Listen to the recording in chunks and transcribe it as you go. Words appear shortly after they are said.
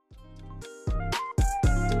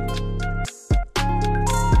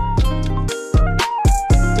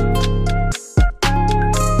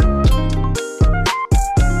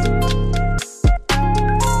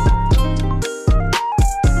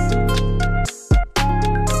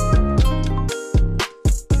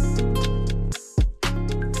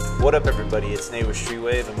What up, everybody? It's Nate with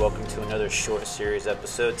Streetwave, and welcome to another short series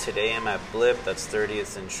episode. Today I'm at Blip, that's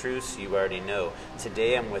 30th and Truce, you already know.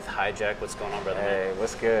 Today I'm with Hijack. What's going on, brother? Hey,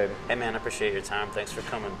 what's good? Hey, man, I appreciate your time. Thanks for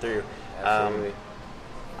coming through. Absolutely.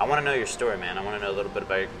 I want to know your story, man. I want to know a little bit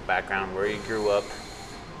about your background, where you grew up,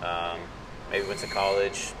 maybe went to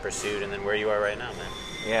college, pursued, and then where you are right now, man.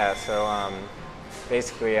 Yeah, so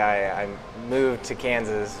basically I moved to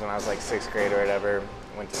Kansas when I was like 6th grade or whatever.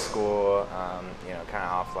 Went to school, kind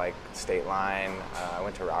of off like state line. I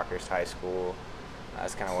went to Rockhurst High School.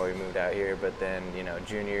 That's kind of where we moved out here. But then,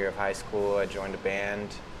 junior year of high school, I joined a band.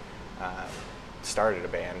 Started a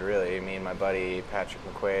band, really. Me and my buddy Patrick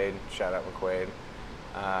McQuaid, shout out McQuaid.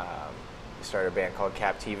 We started a band called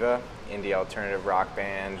Captiva, indie alternative rock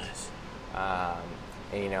band. Nice.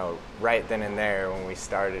 And right then and there when we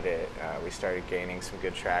started it, we started gaining some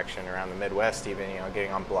good traction around the Midwest, even,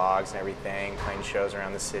 getting on blogs and everything, playing shows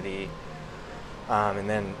around the city. And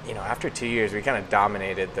then, after 2 years, we kind of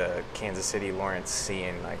dominated the Kansas City, Lawrence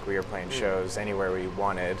scene. Like, we were playing shows anywhere we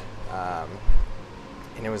wanted.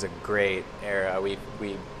 And it was a great era. We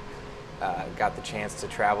got the chance to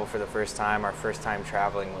travel for the first time. Our first time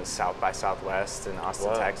traveling was South by Southwest in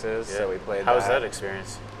Austin, Texas. Yeah. So we played How was that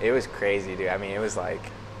experience? It was crazy, dude. I mean,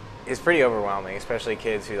 it's pretty overwhelming, especially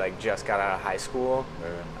kids who just got out of high school,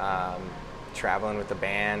 traveling with the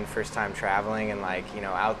band, first time traveling, and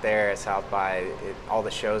out there at South by, all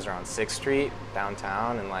the shows are on 6th Street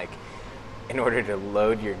downtown, and in order to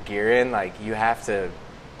load your gear in, you have to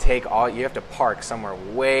park somewhere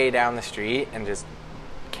way down the street and just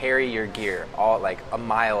carry your gear all a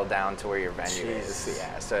mile down to where your venue is.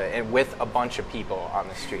 Yeah. So, and with a bunch of people on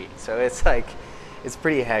the street. So it's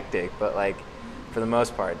pretty hectic, but for the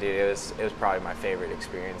most part, dude, it was probably my favorite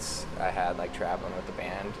experience I had traveling with the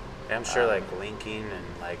band. Yeah, I'm sure linking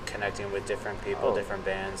and connecting with different people, different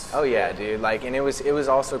bands. Oh yeah, dude. And it was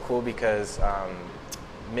also cool because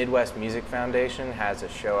Midwest Music Foundation has a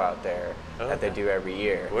show out there that they do every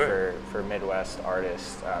year for Midwest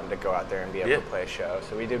artists to go out there and be able to play a show.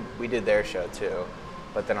 So we did their show too,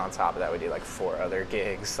 but then on top of that we did 4 other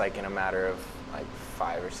gigs in a matter of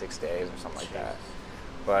 5 or 6 days or something like that.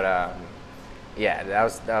 But yeah,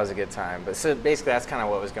 that was a good time. But so basically that's kind of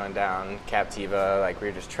what was going down. Captiva, we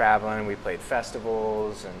were just traveling. We played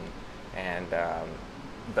festivals and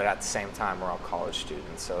but at the same time, we're all college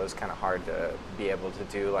students, so it was kind of hard to be able to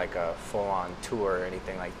do a full-on tour or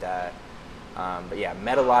anything like that. But yeah,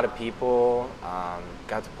 met a lot of people,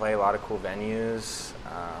 got to play a lot of cool venues,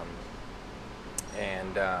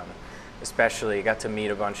 and especially got to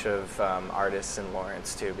meet a bunch of artists in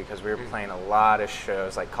Lawrence too, because we were playing a lot of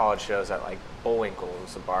shows, college shows at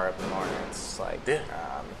Bullwinkle's, a bar up in Lawrence,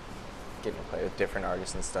 getting to play with different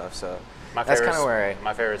artists and stuff. So that's kind of where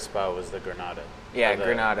my favorite spot was the Granada. Yeah,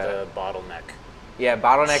 Granada. The Bottleneck. Yeah,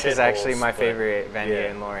 Bottleneck is actually my favorite venue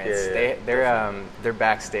in Lawrence. Their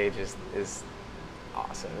backstage is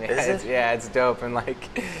awesome. Yeah, it's dope, and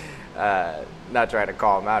not trying to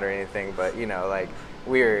call them out or anything, but we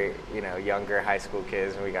were younger high school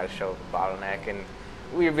kids, and we got to show up at Bottleneck, and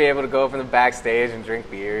we'd be able to go up in the backstage and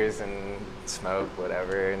drink beers and smoke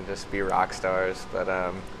whatever and just be rock stars. But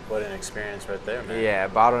what an experience right there, man. Yeah,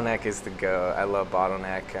 Bottleneck is the go. I love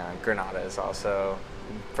Bottleneck. Granada is also,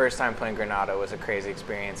 first time playing Granada was a crazy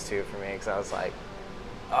experience too for me, because I was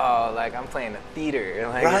I'm playing a theater,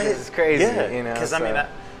 right? This is crazy. Yeah, because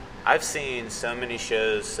I've seen so many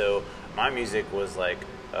shows. So my music was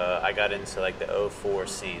I got into the 04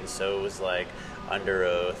 scene, so it was Under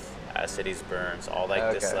Oath, As Cities Burns, all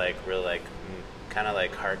this real kind of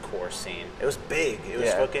hardcore scene. It was big. It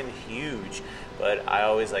was fucking huge. But I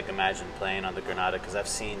always imagined playing on the Granada, because I've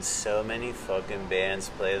seen so many fucking bands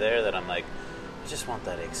play there that I'm I just want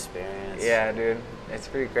that experience. Yeah, dude, it's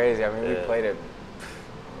pretty crazy. I mean, we played it.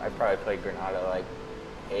 I probably played Granada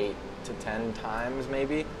 8 to 10 times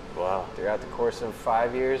maybe. Wow. Throughout the course of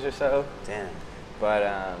 5 years or so. Damn. But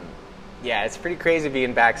yeah, it's pretty crazy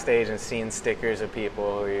being backstage and seeing stickers of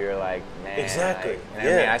people who you're man. Exactly. I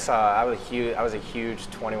mean, I was a huge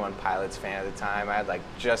 21 Pilots fan at the time. I had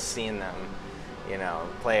just seen them,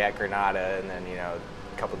 play at Granada, and then a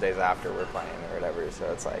couple days after we're playing or whatever.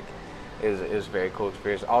 So it's it was a very cool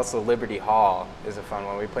experience. Also, Liberty Hall is a fun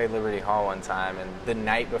one. We played Liberty Hall one time, and the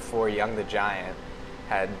night before Young the Giant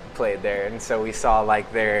had played there, and so we saw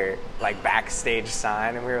their backstage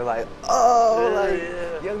sign, and we were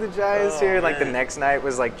Young the Giant's here. Man. The next night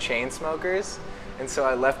was Chainsmokers, and so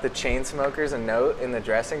I left the Chainsmokers a note in the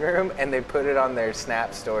dressing room, and they put it on their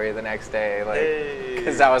Snap story the next day,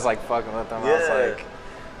 because I was fucking with them. I was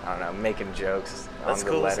I don't know, making jokes on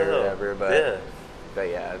the letter or whatever, but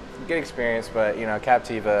yeah, good experience. But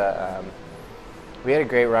Captiva, We had a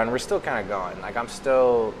great run. We're still kind of going. Like I'm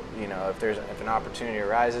still, you know, if an opportunity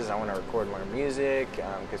arises, I want to record more music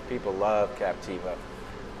because people love Captiva.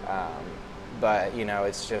 But you know,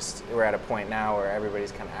 it's just we're at a point now where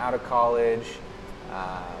everybody's kind of out of college,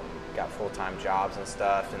 got full-time jobs and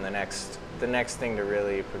stuff, and the next thing to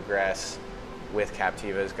really progress with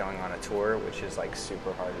Captiva is going on a tour, which is like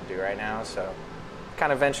super hard to do right now. So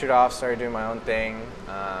kind of ventured off, started doing my own thing.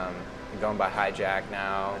 I'm going by Hijack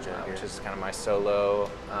now, which is kind of my solo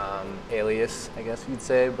alias, I guess you'd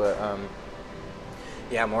say. But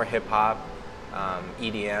yeah, more hip hop,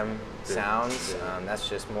 EDM sounds. That's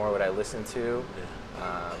just more what I listen to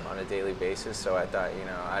on a daily basis. So I thought, you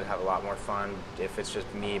know, I'd have a lot more fun if it's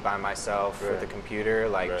just me by myself with the computer,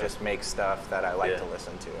 like just make stuff that I like to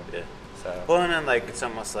listen to. Yeah. So. Well, and then like it's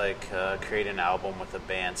almost like creating an album with a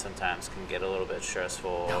band sometimes can get a little bit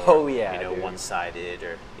stressful. Or, you know, one-sided,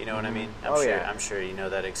 or you know what I mean. I'm sure you know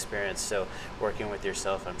that experience. So working with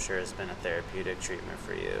yourself, I'm sure has been a therapeutic treatment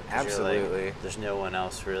for you. Absolutely. Like, there's no one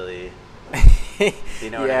else really. You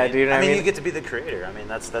know yeah, what I mean? Dude. I mean, you get to be the creator. I mean,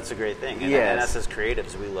 that's a great thing. And us as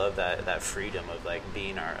creatives, we love that freedom of like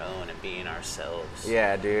being our own and being ourselves.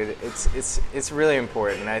 Yeah, dude. It's really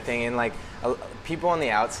important. I think, and like people on the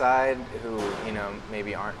outside who, you know,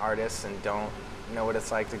 maybe aren't artists and don't know what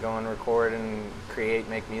it's like to go and record and create,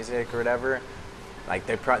 make music or whatever. Like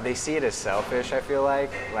they see it as selfish. I feel like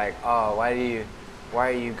oh, why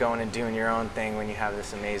are you going and doing your own thing when you have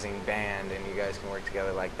this amazing band and you guys can work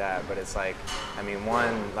together like that? But it's like, I mean,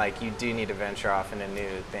 one, like you do need to venture off into new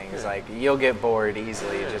things. Like you'll get bored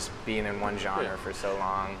easily just being in one genre for so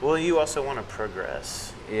long. Well, you also want to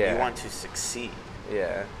progress. Yeah. You want to succeed.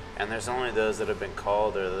 Yeah. And there's only those that have been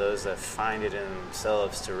called or those that find it in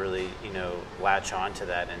themselves to really, you know, latch onto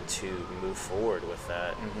that and to move forward with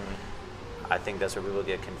that. I think that's where people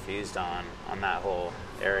get confused on that whole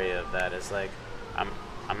area of that is like,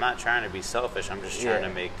 I'm not trying to be selfish. I'm just trying to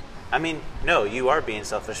make. I mean, no, you are being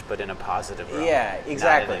selfish, but in a positive realm. Yeah,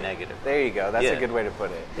 exactly. Not in a negative. There you go. That's a good way to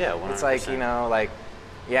put it. Yeah, 100%. It's like, you know, like,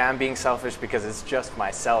 yeah, I'm being selfish because it's just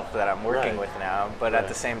myself that I'm working with now. But at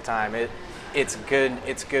the same time, it's good.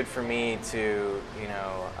 It's good for me to, you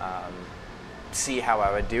know, see how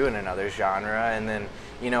I would do in another genre, and then,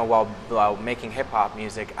 you know, while making hip hop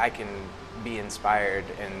music, I can be inspired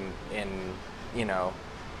and you know.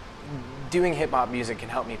 Doing hip hop music can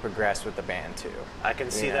help me progress with the band too. I can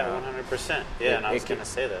see that 100%. Yeah, and I was gonna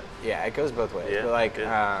say that. Yeah, it goes both ways. Yeah, but like,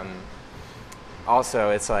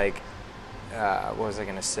 also it's like, what was I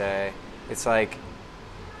gonna say? It's like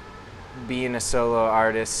being a solo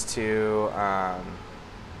artist too.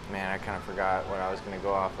 Man, I kind of forgot what I was gonna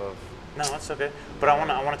go off of. No, that's okay. But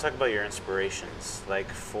I want to talk about your inspirations, like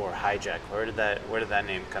for Hijack. Where did that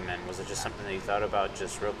name come in? Was it just something that you thought about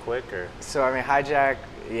just real quick, or? So I mean, Hijack.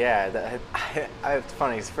 Yeah, it's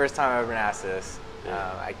funny. It's the first time I've ever been asked this.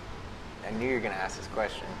 I knew you were gonna ask this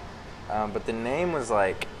question, but the name was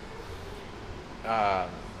like, I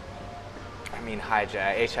mean,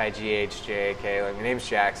 Hijack, Highjak. Like my name's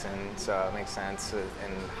Jackson, so it makes sense.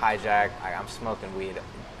 And Hijack, I'm smoking weed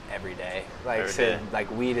every day.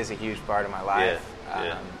 Like weed is a huge part of my life.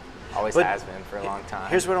 Always has been for a long time.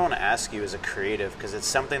 Here's what I want to ask you as a creative, because it's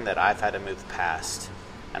something that I've had to move past,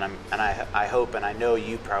 and I hope and I know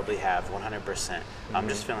you probably have 100%. I'm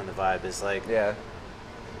just feeling the vibe. Is like,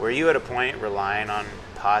 were you at a point relying on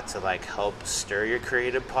pot to like help stir your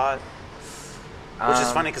creative pot? Which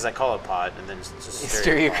is funny because I call it pot and then just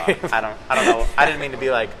stir your pot. I don't know. I didn't mean to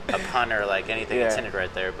be like a pun or like anything intended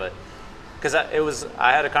right there, but. Because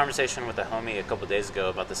I had a conversation with a homie a couple days ago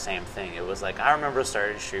about the same thing. It was like, I remember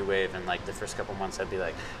starting Streetwave, and like the first couple months I'd be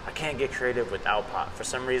like, I can't get creative without pot. For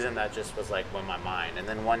some reason that just was like on my mind. And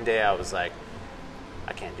then one day I was like,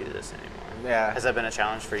 I can't do this anymore. Yeah. Has that been a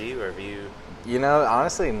challenge for you, or have you? You know,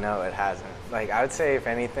 honestly, no, it hasn't. Like I would say, if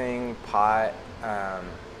anything, pot.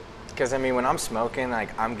 Because I mean, when I'm smoking,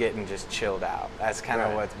 like I'm getting just chilled out. That's kind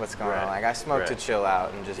of what's going on. Like I smoke to chill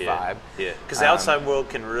out and just vibe. Yeah, because the outside world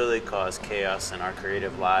can really cause chaos in our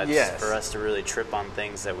creative lives. Yes. For us to really trip on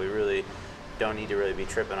things that we really don't need to really be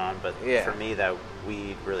tripping on. But for me, that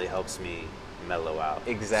weed really helps me mellow out.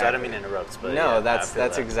 Exactly. So I don't mean to interrupt, but no,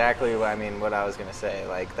 that's exactly what I was gonna say.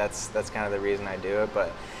 Like that's kind of the reason I do it.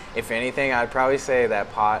 But if anything, I'd probably say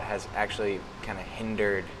that pot has actually kind of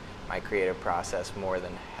hindered my creative process more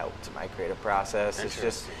than helped my creative process. It's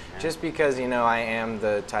just because, you know, I am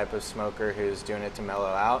the type of smoker who's doing it to mellow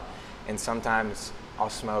out, and sometimes I'll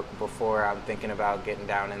smoke before I'm thinking about getting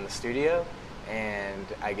down in the studio, and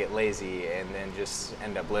I get lazy and then just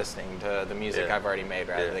end up listening to the music I've already made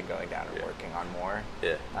rather than going down and working on more.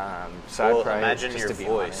 Yeah. So well, imagine your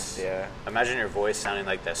voice. Honest, Imagine your voice sounding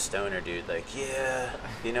like that stoner dude, like,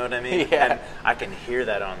 you know what I mean? Yeah. And I can hear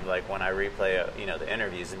that on, like, when I replay, the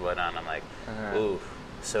interviews and whatnot. I'm like, ooh.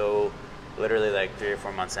 So literally like 3 or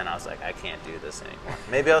 4 months in, I was like, I can't do this anymore.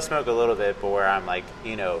 Maybe I'll smoke a little bit, but where I'm like,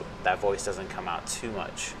 that voice doesn't come out too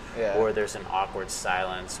much. Yeah. Or there's an awkward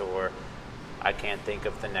silence, or I can't think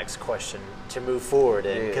of the next question to move forward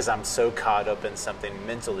in because I'm so caught up in something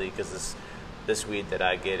mentally, because this weed that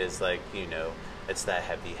I get is like, it's that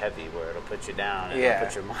heavy where it'll put you down and it'll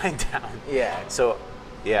put your mind down. Yeah. So,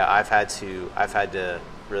 I've had to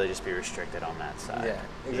really just be restricted on that side.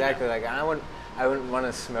 Yeah, exactly. Like I wouldn't want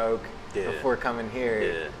to smoke before coming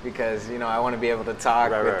here because I want to be able to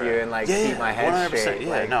talk with you and like keep my head 100%. straight. Yeah,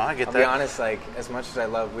 like, no, I get I'll that. be honest, like as much as I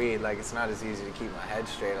love weed, like it's not as easy to keep my head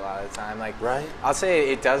straight a lot of the time. Like I'll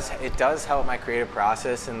say it does help my creative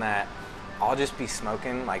process in that I'll just be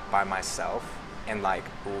smoking like by myself and like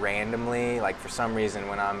randomly, like for some reason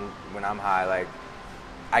when I'm high, like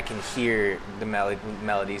I can hear the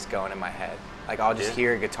melodies going in my head. Like I'll just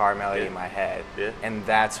hear a guitar melody in my head, and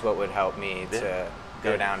that's what would help me to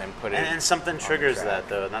go down and put it. And something triggers that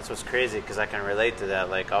though, and that's what's crazy because I can relate to that.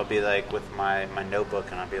 Like I'll be like with my notebook,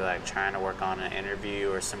 and I'll be like trying to work on an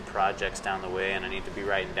interview or some projects down the way, and I need to be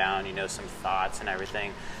writing down, some thoughts and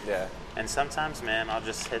everything. Yeah. And sometimes, man, I'll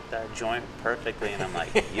just hit that joint perfectly, and I'm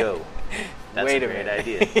like, yo, that's Wait a a great minute.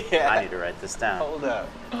 idea. I need to write this down. Hold up.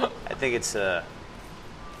 I think it's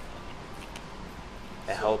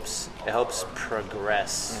it helps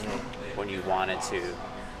progress when you want it to,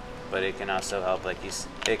 but it can also help, like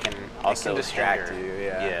it can also distract hinder. you.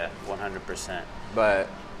 Yeah, 100%. But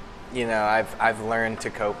I've learned to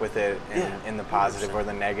cope with it in the positive 100%. or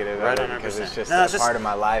the negative Right, of it 100%. because it's just part of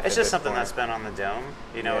my life. It's just something that's been on the dome.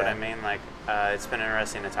 You know what I mean? Like it's been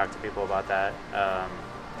interesting to talk to people about that.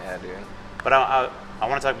 Yeah, dude. But I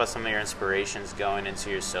want to talk about some of your inspirations going into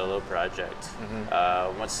your solo project.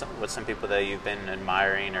 What's some people that you've been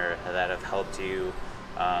admiring or that have helped you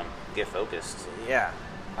get focused? Yeah.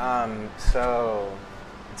 So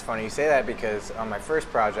it's funny you say that because on my first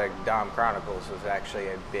project, Dom Chronicles was actually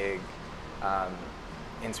a big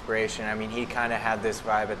inspiration. I mean, he kind of had this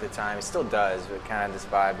vibe at the time. He still does, but kind of this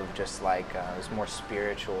vibe of just like it was more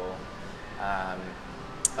spiritual.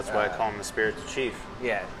 That's why I call him the spiritual chief.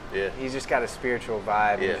 Yeah. He's just got a spiritual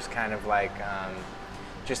vibe and just kind of like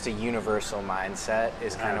just a universal mindset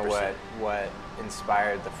is kind of what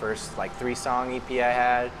inspired the first like 3-song EP I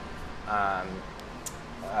had.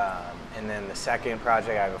 And then the second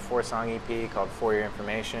project, I have a 4-song EP called For Your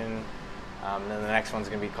Information. And then the next one's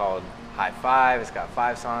going to be called High Five. It's got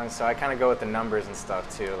 5 songs. So I kind of go with the numbers and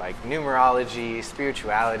stuff too, like numerology,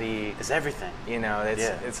 spirituality. It's everything.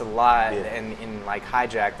 It's a lot. And in like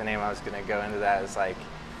Hijack, the name I was going to go into that is like,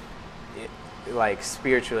 like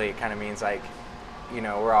spiritually, it kind of means like,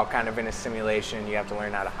 we're all kind of in a simulation. You have to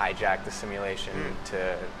learn how to hijack the simulation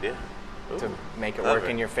to make it work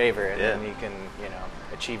in your favor, and then you can,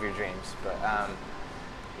 achieve your dreams. But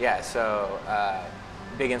so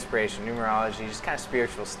big inspiration, numerology, just kind of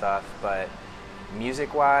spiritual stuff. But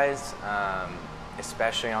music-wise,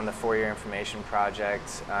 especially on the For Your Information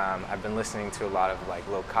project, I've been listening to a lot of like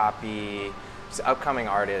Low Copy, upcoming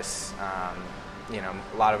artists.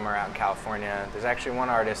 A lot of them are out in California. There's actually one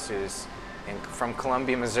artist who's from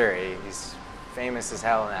Columbia, Missouri. He's famous as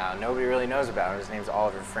hell now. Nobody really knows about him. His name's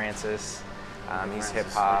Oliver Francis. He's hip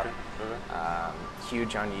hop,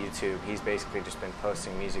 huge on YouTube. He's basically just been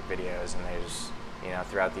posting music videos, and there's,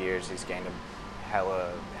 throughout the years he's gained a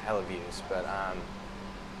hella views. But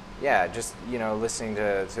just listening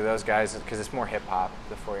to those guys because it's more hip hop,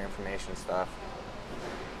 the For Your Information stuff.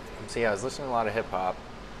 So I was listening to a lot of hip hop.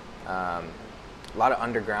 A lot of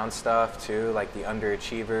underground stuff too, like the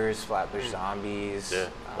Underachievers, Flatbush Zombies. Yeah,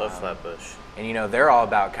 love Flatbush. And they're all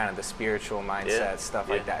about kind of the spiritual mindset, stuff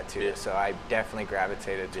like that too. Yeah. So I definitely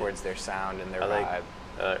gravitated towards their sound and their vibe.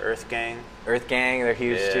 Earth Gang. Earth Gang, they're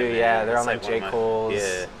huge too. Man. Yeah, they're on like J.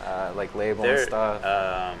 Cole's like label and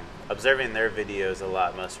stuff. Observing their videos a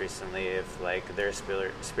lot most recently of like their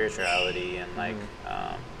spirituality and like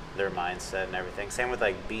their mindset and everything. Same with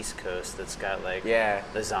like Beast Coast, that's got like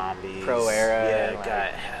the Zombies, Pro Era,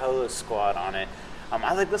 got hella squad on it.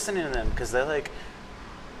 I like listening to them because they're like,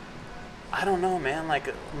 I don't know, man.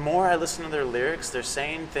 Like more I listen to their lyrics, they're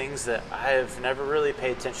saying things that I've never really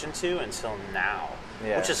paid attention to until now,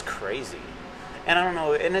 which is crazy. And I don't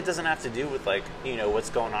know, and it doesn't have to do with like what's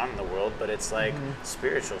going on in the world, but it's like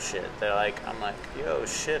spiritual shit. They're like, I'm like, yo,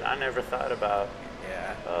 shit, I never thought about.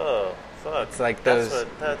 Oh, fuck. It's like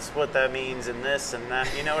that's what that means and this and that.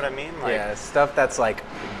 You know what I mean? Like, yeah, stuff that's like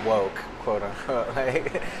woke, quote unquote.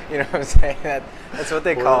 Like, you know what I'm saying? That's what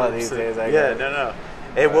they call it these days. I guess. No.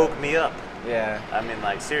 It woke me up. Yeah. I mean,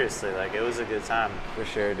 like, seriously, like, it was a good time. For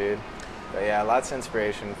sure, dude. But yeah, lots of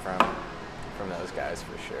inspiration from those guys,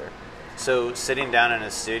 for sure. So, sitting down in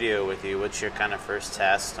a studio with you, what's your kind of first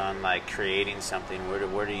test on, like, creating something?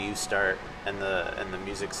 Where do you start in the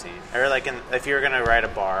music scene? Or, like, if you were going to write a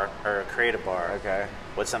bar or create a bar, okay,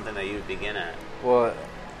 what's something that you would begin at? Well,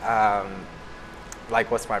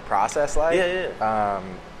 like, what's my process like? Yeah.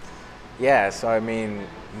 Yeah, so, I mean,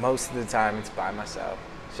 most of the time it's by myself.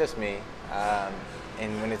 It's just me.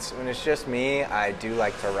 And when it's just me, I do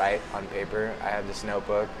like to write on paper. I have this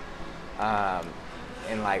notebook.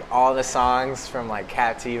 And like all the songs from like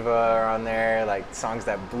Captiva are on there, like songs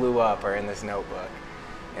that blew up are in this notebook.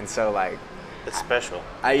 And so like it's special.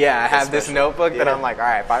 I have this notebook that I'm like, all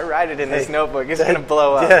right, if I write it in this notebook, it's gonna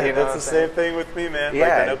blow up. Yeah, you know that's the same thing with me, man. Yeah,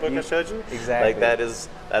 like the notebook I showed you. Exactly. Like that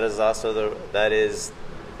is also that is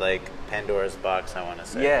like Pandora's box. I want to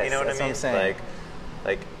say. Yes, you know what I mean? What I'm saying.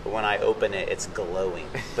 Like when I open it, it's glowing,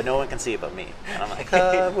 but no one can see it but me. And I'm like,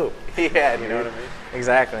 whoop. Yeah, you know what I mean?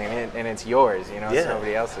 Exactly, and it's yours. You know, it's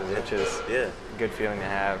nobody else's, which is a good feeling to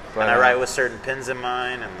have. But, and I write with certain pins in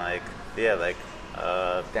mind, and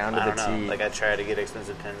down to the T. Like I try to get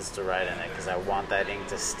expensive pins to write in it because I want that ink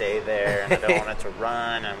to stay there, and I don't want it to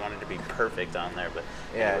run. I want it to be perfect on there. But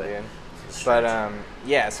anyway, dude.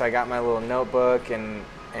 But so I got my little notebook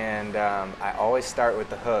and I always start with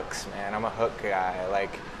the hooks, man. I'm a hook guy.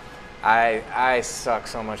 Like, I suck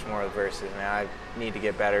so much more with verses, man. I need to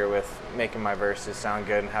get better with making my verses sound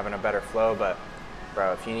good and having a better flow. But,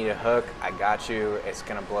 bro, if you need a hook, I got you. It's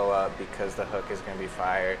gonna blow up because the hook is gonna be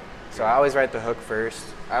fire. So I always write the hook first.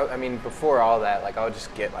 I mean, before all that, like, I'll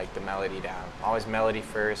just get like the melody down. Always melody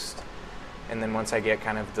first, and then once I get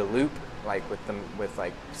kind of the loop, like with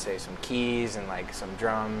like say some keys and like some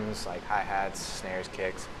drums, like hi-hats, snares,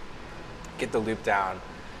 kicks, get the loop down,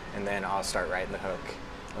 and then I'll start writing the hook.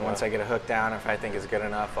 And once I get a hook down, if I think it's good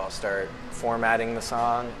enough, I'll start formatting the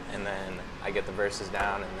song, and then I get the verses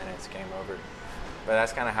down, and then it's game over. But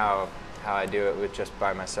that's kind of how I do it with just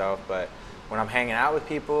by myself. But when I'm hanging out with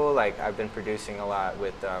people, like I've been producing a lot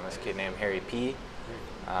with this kid named Harry P.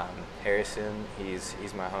 Harrison, he's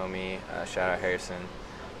my homie. Shout out Harrison.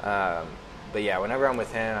 But yeah, whenever I'm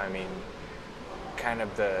with him, I mean, kind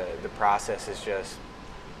of the process is just,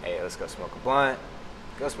 hey, let's go smoke a blunt.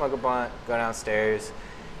 Go downstairs.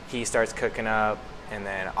 He starts cooking up, and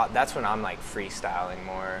then that's when I'm like freestyling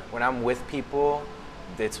more. When I'm with people,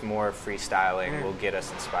 it's more freestyling will get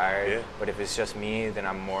us inspired. Yeah. But if it's just me, then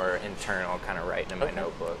I'm more internal, kind of writing in my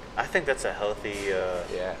notebook. I think that's a healthy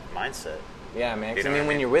mindset. Yeah, man. Because I mean,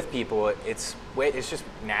 when you're with people, it's just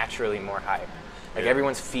naturally more hype. Like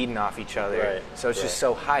everyone's feeding off each other, right. So it's just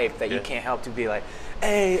so hype that you can't help to be like,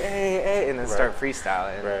 hey, and then start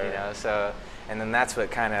freestyling, you know. So, and then that's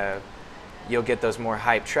what kind of you'll get those more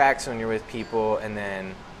hype tracks when you're with people, and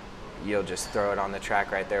then you'll just throw it on the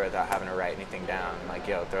track right there without having to write anything down. Like,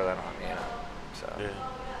 yo, throw that on, you know.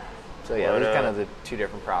 So yeah, those are kind of the two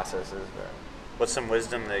different processes. But what's some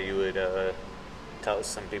wisdom that you would tell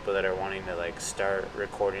some people that are wanting to like start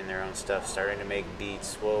recording their own stuff, starting to make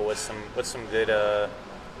beats? Well, what's some good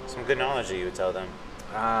knowledge that you would tell them?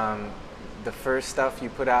 The first stuff you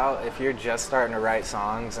put out, if you're just starting to write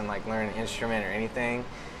songs and like learn an instrument or anything,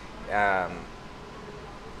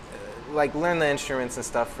 like learn the instruments and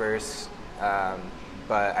stuff first.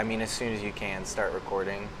 But I mean, as soon as you can, start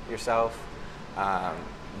recording yourself.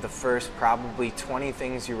 The first probably 20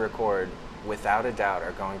 things you record, without a doubt,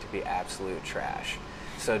 are going to be absolute trash.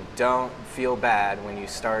 So don't feel bad when you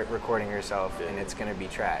start recording yourself and it's going to be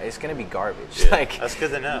trash. It's going to be garbage. Yeah, like, that's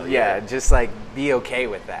good to know. Yeah, just like be okay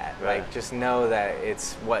with that. Right. Like, just know that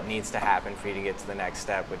it's what needs to happen for you to get to the next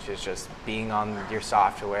step, which is just being on your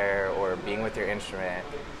software or being with your instrument,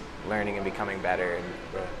 learning and becoming better, and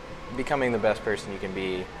becoming the best person you can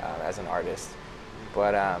be as an artist.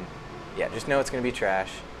 But yeah, just know it's going to be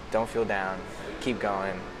trash. Don't feel down. Keep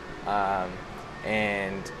going.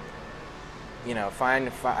 And you know,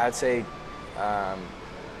 I'd say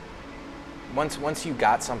once you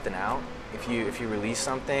got something out, if you release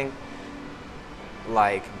something,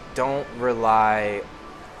 like, don't rely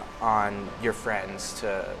on your friends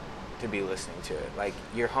to be listening to it. Like,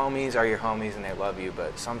 your homies are your homies and they love you,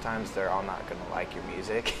 but sometimes they're all not gonna like your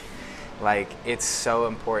music. Like, it's so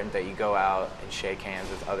important that you go out and shake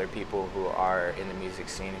hands with other people who are in the music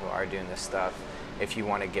scene, who are doing this stuff, if you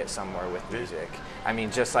want to get somewhere with music. I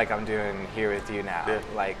mean, just like I'm doing here with you now,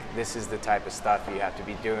 like this is the type of stuff you have to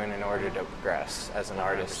be doing in order to progress as an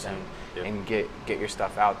artist and get your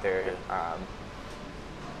stuff out there.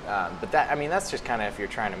 But that, I mean, that's just kind of if you're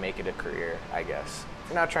trying to make it a career, I guess. If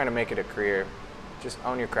you're not trying to make it a career, just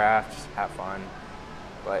own your craft, just have fun.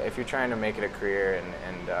 But if you're trying to make it a career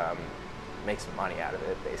and make some money out of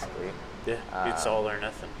it, basically. It's all or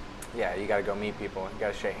nothing. Yeah, you got to go meet people. You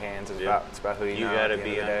got to shake hands. It's about who you know. You got to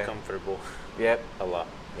be uncomfortable. Yep. A lot.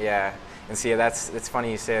 Yeah, and see, it's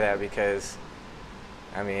funny you say that because,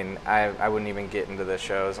 I mean, I wouldn't even get into the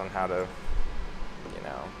shows on how to,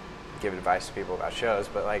 give advice to people about shows,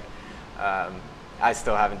 but like, I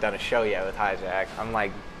still haven't done a show yet with Hijack. I'm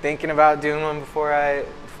like thinking about doing one before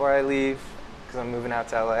I leave because I'm moving out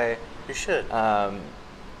to LA. You should.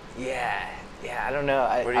 Yeah, I don't know.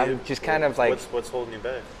 I'm just kind of like. What's holding you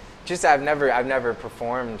back? Just I've never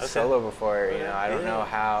performed solo before. I don't know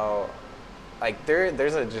how. Like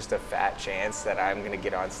there's just a fat chance that I'm gonna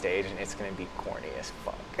get on stage and it's gonna be corny as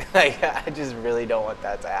fuck. Like I just really don't want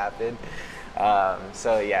that to happen.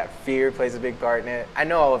 So yeah, fear plays a big part in it. I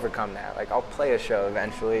know I'll overcome that. Like I'll play a show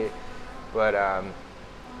eventually, but I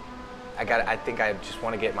think I just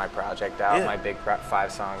want to get my project out, my big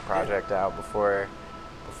 5-song project out before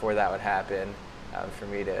that would happen. For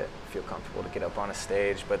me to feel comfortable to get up on a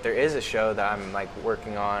stage. But there is a show that I'm like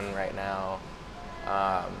working on right now.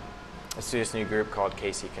 Let's do this new group called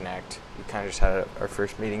KC Connect. We kind of just had our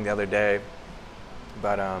first meeting the other day.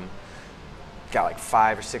 But got like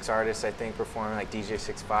 5 or 6 artists, I think, performing. Like DJ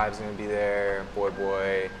 65 is going to be there,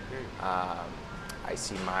 Boy,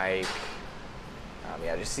 Icy Mike.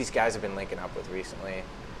 Just these guys have been linking up with recently.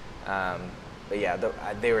 But yeah,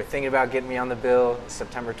 they were thinking about getting me on the bill.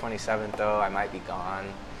 September 27th, though, I might be gone.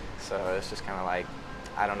 So it's just kind of like,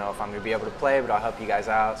 I don't know if I'm going to be able to play, but I'll help you guys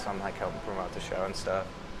out. So I'm like helping promote the show and stuff.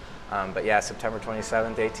 But yeah, September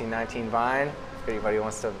 27th, 1819 Vine. If anybody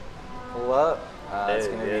wants to pull up, it's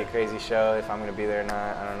going to be a crazy show. If I'm going to be there or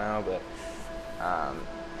not, I don't know. But I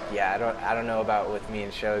don't know about with me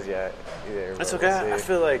and shows yet either. That's okay. I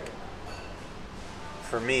feel like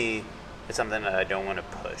for me, it's something that I don't want to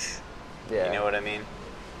push. Yeah. You know what I mean?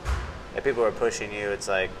 If people are pushing you, it's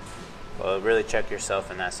like, well, really check yourself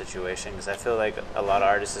in that situation, because I feel like a lot of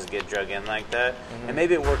artists get drug in like that, and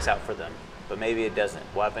maybe it works out for them, but maybe it doesn't.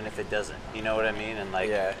 What happens if it doesn't? You know what I mean? And like,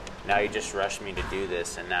 now you just rushed me to do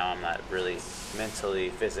this, and now I'm not really mentally,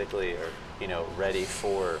 physically, or ready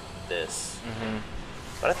for this.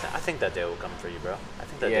 But I think that day will come for you, bro. I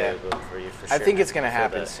think that day will come for you for sure. I think it's gonna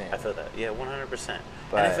happen soon. I feel that. Yeah, 100%.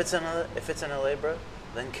 And if it's in LA, bro,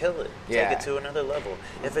 then kill it. Take it to another level.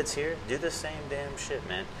 If it's here, do the same damn shit,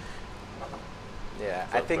 man. Yeah,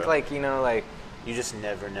 I think like you just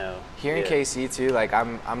never know. Here in KC too, like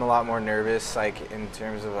I'm a lot more nervous, like in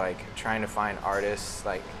terms of like trying to find artists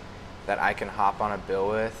like that I can hop on a bill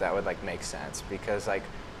with that would like make sense, because like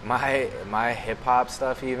my hip hop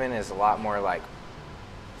stuff even is a lot more like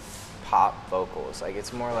pop vocals. Like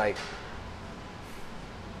it's more like,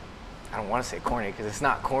 I don't want to say corny because it's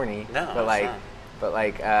not corny. No, but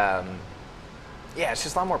like it's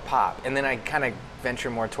just a lot more pop. And then I kind of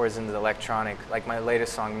venture more towards into the electronic. Like my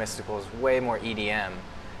latest song, Mystical, is way more EDM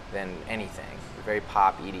than anything. Very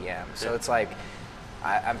pop EDM. So it's like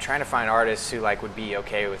I'm trying to find artists who like would be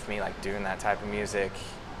okay with me like doing that type of music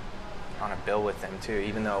on a bill with them too,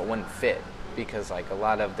 even though it wouldn't fit, because like a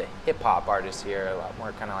lot of the hip hop artists here are a lot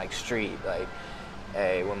more kind of like street, like,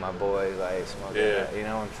 hey, when my boys like smoke that, you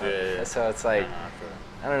know what I'm saying? So it's like,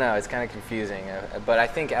 I don't know, it's kind of confusing. But I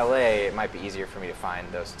think LA, it might be easier for me to find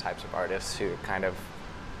those types of artists who kind of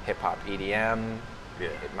hip hop EDM.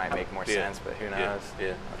 It might make more sense, but who knows?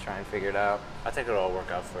 I'll try and figure it out. I think it'll all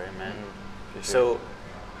work out for you, man. So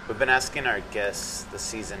we've been asking our guests this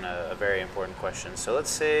season a very important question. So let's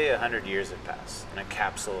say 100 years have passed and a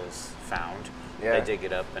capsule is found. They dig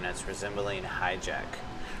it up and it's resembling Hijack.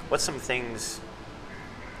 What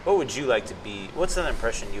would you like to be? What's an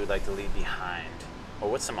impression you would like to leave behind? Or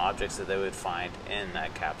what's some objects that they would find in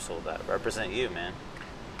that capsule that represent you, man?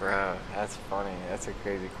 Bro, that's funny. That's a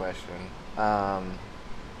crazy question.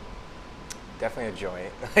 Definitely a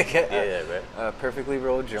joint. Right. A perfectly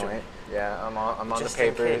rolled joint. Yeah, I'm on the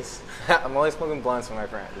papers. I'm only smoking blunts with my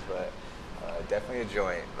friends, but definitely a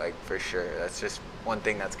joint, like for sure. That's just one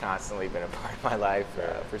thing that's constantly been a part of my life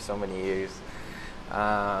for so many years.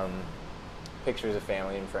 Pictures of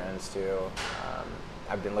family and friends too.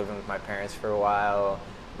 I've been living with my parents for a while.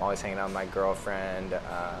 I'm always hanging out with my girlfriend.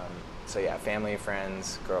 So yeah, family,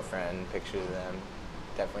 friends, girlfriend, pictures of them,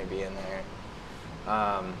 definitely be in there.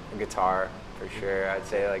 A guitar, for sure. I'd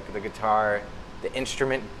say like the guitar, the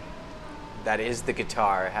instrument that is the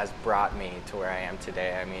guitar has brought me to where I am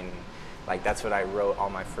today. I mean, like that's what I wrote all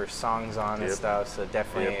my first songs on and stuff. So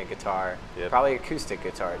definitely a guitar, probably acoustic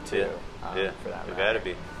guitar too. For that matter. It gotta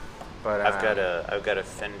be. But I've got a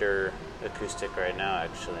Fender acoustic right now,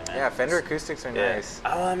 actually, man. Yeah, Fender acoustics are nice.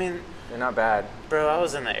 Oh, I mean, they're not bad. Bro, I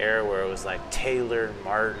was in the era where it was like Taylor,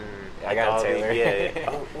 Martin. I got a Taylor.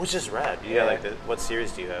 Oh, which is rad. You got like what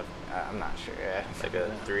series do you have? I'm not sure. Yeah. Like a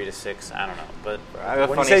 3 to 6. I don't know. But I have a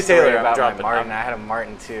when funny you say story Taylor, about I'm my Martin. I had a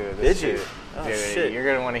Martin too. Did you? Oh, dude, shit. You're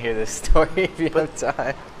gonna want to hear this story if you have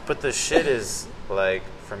time. But the shit is like,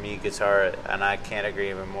 for me, guitar, and I can't agree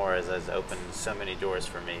even more, has opened so many doors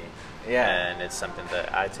for me. Yeah. And it's something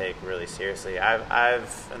that I take really seriously.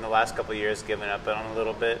 I've in the last couple of years given up on it a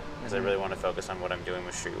little bit because I really want to focus on what I'm doing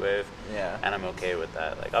with Streetwave. Yeah. And I'm okay with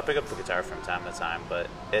that. Like, I'll pick up the guitar from time to time, but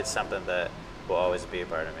it's something that will always be a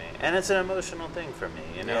part of me. And it's an emotional thing for me.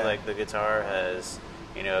 You know, like the guitar has,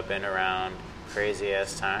 you know, been around crazy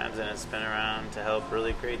ass times, and it's been around to help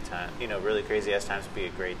really great time. You know, really crazy ass times be a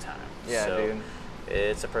great time. Yeah, so dude.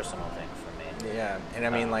 It's a personal thing for me. Yeah, and I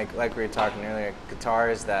mean, like we were talking earlier, guitar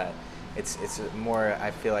is that. It's more,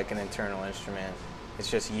 I feel like, an internal instrument.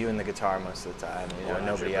 It's just you and the guitar most of the time, you know,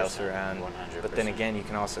 nobody else around. 100%. But then again, you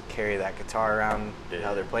can also carry that guitar around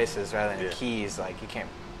other places rather than keys. Like, you can't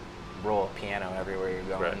roll a piano everywhere you're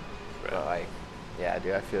going. Right. But, like, yeah,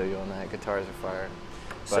 dude, I feel you on that. Guitars are fire.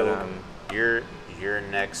 But, so, your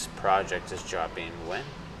next project is dropping when?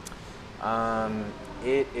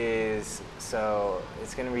 It is, so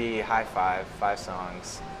it's going to be High Five, 5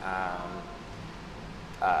 songs.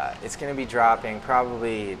 It's going to be dropping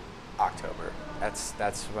probably October.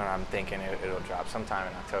 That's when I'm thinking it'll drop, sometime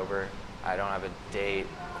in October. I don't have a date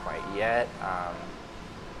quite yet,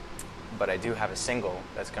 but I do have a single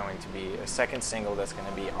that's going to be, a second single that's going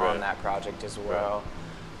to be on that project as well.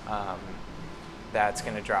 That's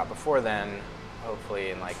going to drop before then,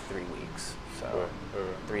 hopefully in like 3 weeks. So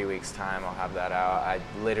 3 weeks time I'll have that out. I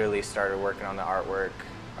literally started working on the artwork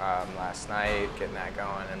last night, getting that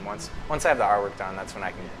going, and once I have the artwork done, that's when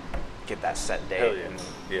I can get that set date and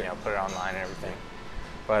you know, put it online and everything.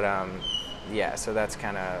 But yeah, so that's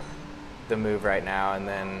kind of the move right now, and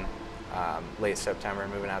then late September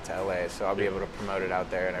moving out to LA, so I'll be able to promote it out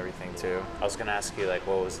there and everything too. I was gonna ask you like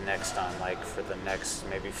what was next on like for the next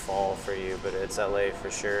maybe fall for you, but it's LA for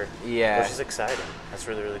sure. Yeah, which is exciting. That's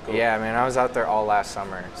really, really cool. Yeah, man, I was out there all last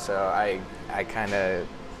summer, so I kind of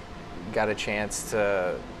got a chance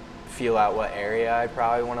to feel out what area I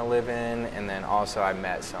probably want to live in, and then also I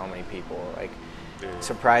met so many people. Like,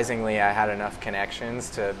 surprisingly, I had enough connections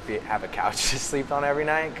to have a couch to sleep on every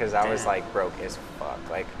night, because I was like broke as fuck.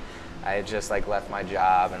 Like, I had just like left my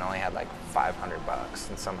job and only had like $500,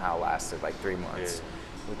 and somehow lasted like 3 months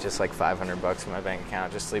with just like $500 in my bank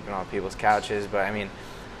account, just sleeping on people's couches. But I mean,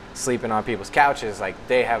 sleeping on people's couches, like,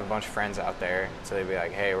 they have a bunch of friends out there, so they'd be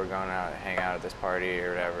like, hey, we're going out to hang out at this party or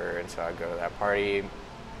whatever, and so I'd go to that party.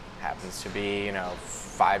 Happens to be, you know,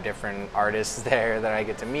 5 different artists there that I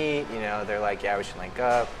get to meet. You know, they're like, yeah, we should link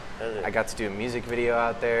up. I got to do a music video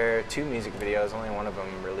out there, 2 music videos, only one of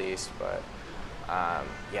them released, but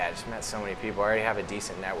yeah, I just met so many people. I already have a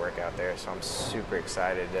decent network out there, so I'm super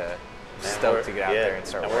excited stoked to get out there and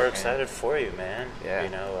start working. We're excited for you, man. Yeah.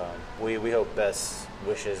 You know, we hope best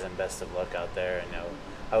wishes and best of luck out there. You know,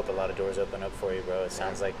 I hope a lot of doors open up for you, bro. It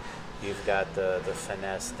sounds like you've got the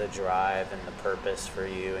finesse, the drive, and the purpose for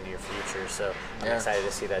you and your future. So I'm excited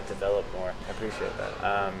to see that develop more. I appreciate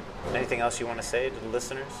that. Anything else you want to say to the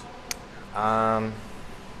listeners?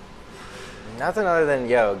 Nothing other than,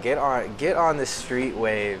 yo, get on the street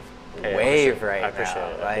wave wave right now. I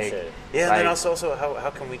appreciate it. Like, yeah, and then also how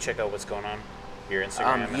can we check out what's going on? Your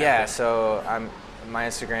Instagram? Yeah, so my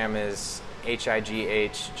Instagram is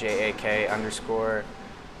HIGHJAK_.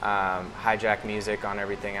 Hijack Music on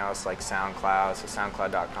everything else, like SoundCloud, so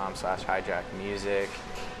soundcloud.com/hijackmusic.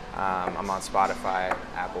 I'm on Spotify,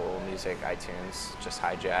 Apple Music, iTunes, just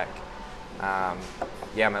Hijack.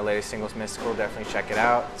 Yeah, my latest single's Mystical, definitely check it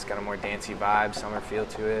out. It's got a more dancey vibe, summer feel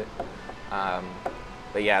to it.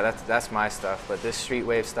 But yeah, that's my stuff. But this street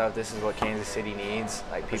wave stuff, this is what Kansas City needs.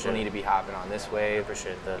 Like, people need to be hopping on this wave. I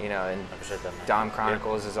appreciate that. You know, and I appreciate that, man. Dom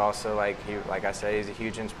Chronicles is also like I said, he's a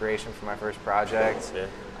huge inspiration for my first project. Yeah.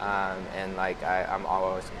 And like I'm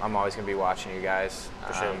always gonna be watching you guys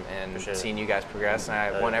and seeing you guys progress. And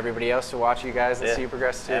I want everybody else to watch you guys and see you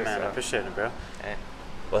progress too. Yeah, man, so. I appreciate it, bro.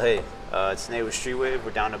 Well, hey, it's Nate with Streetwave.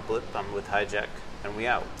 We're down to Blip. I'm with Hijack, and we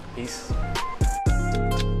out. Peace.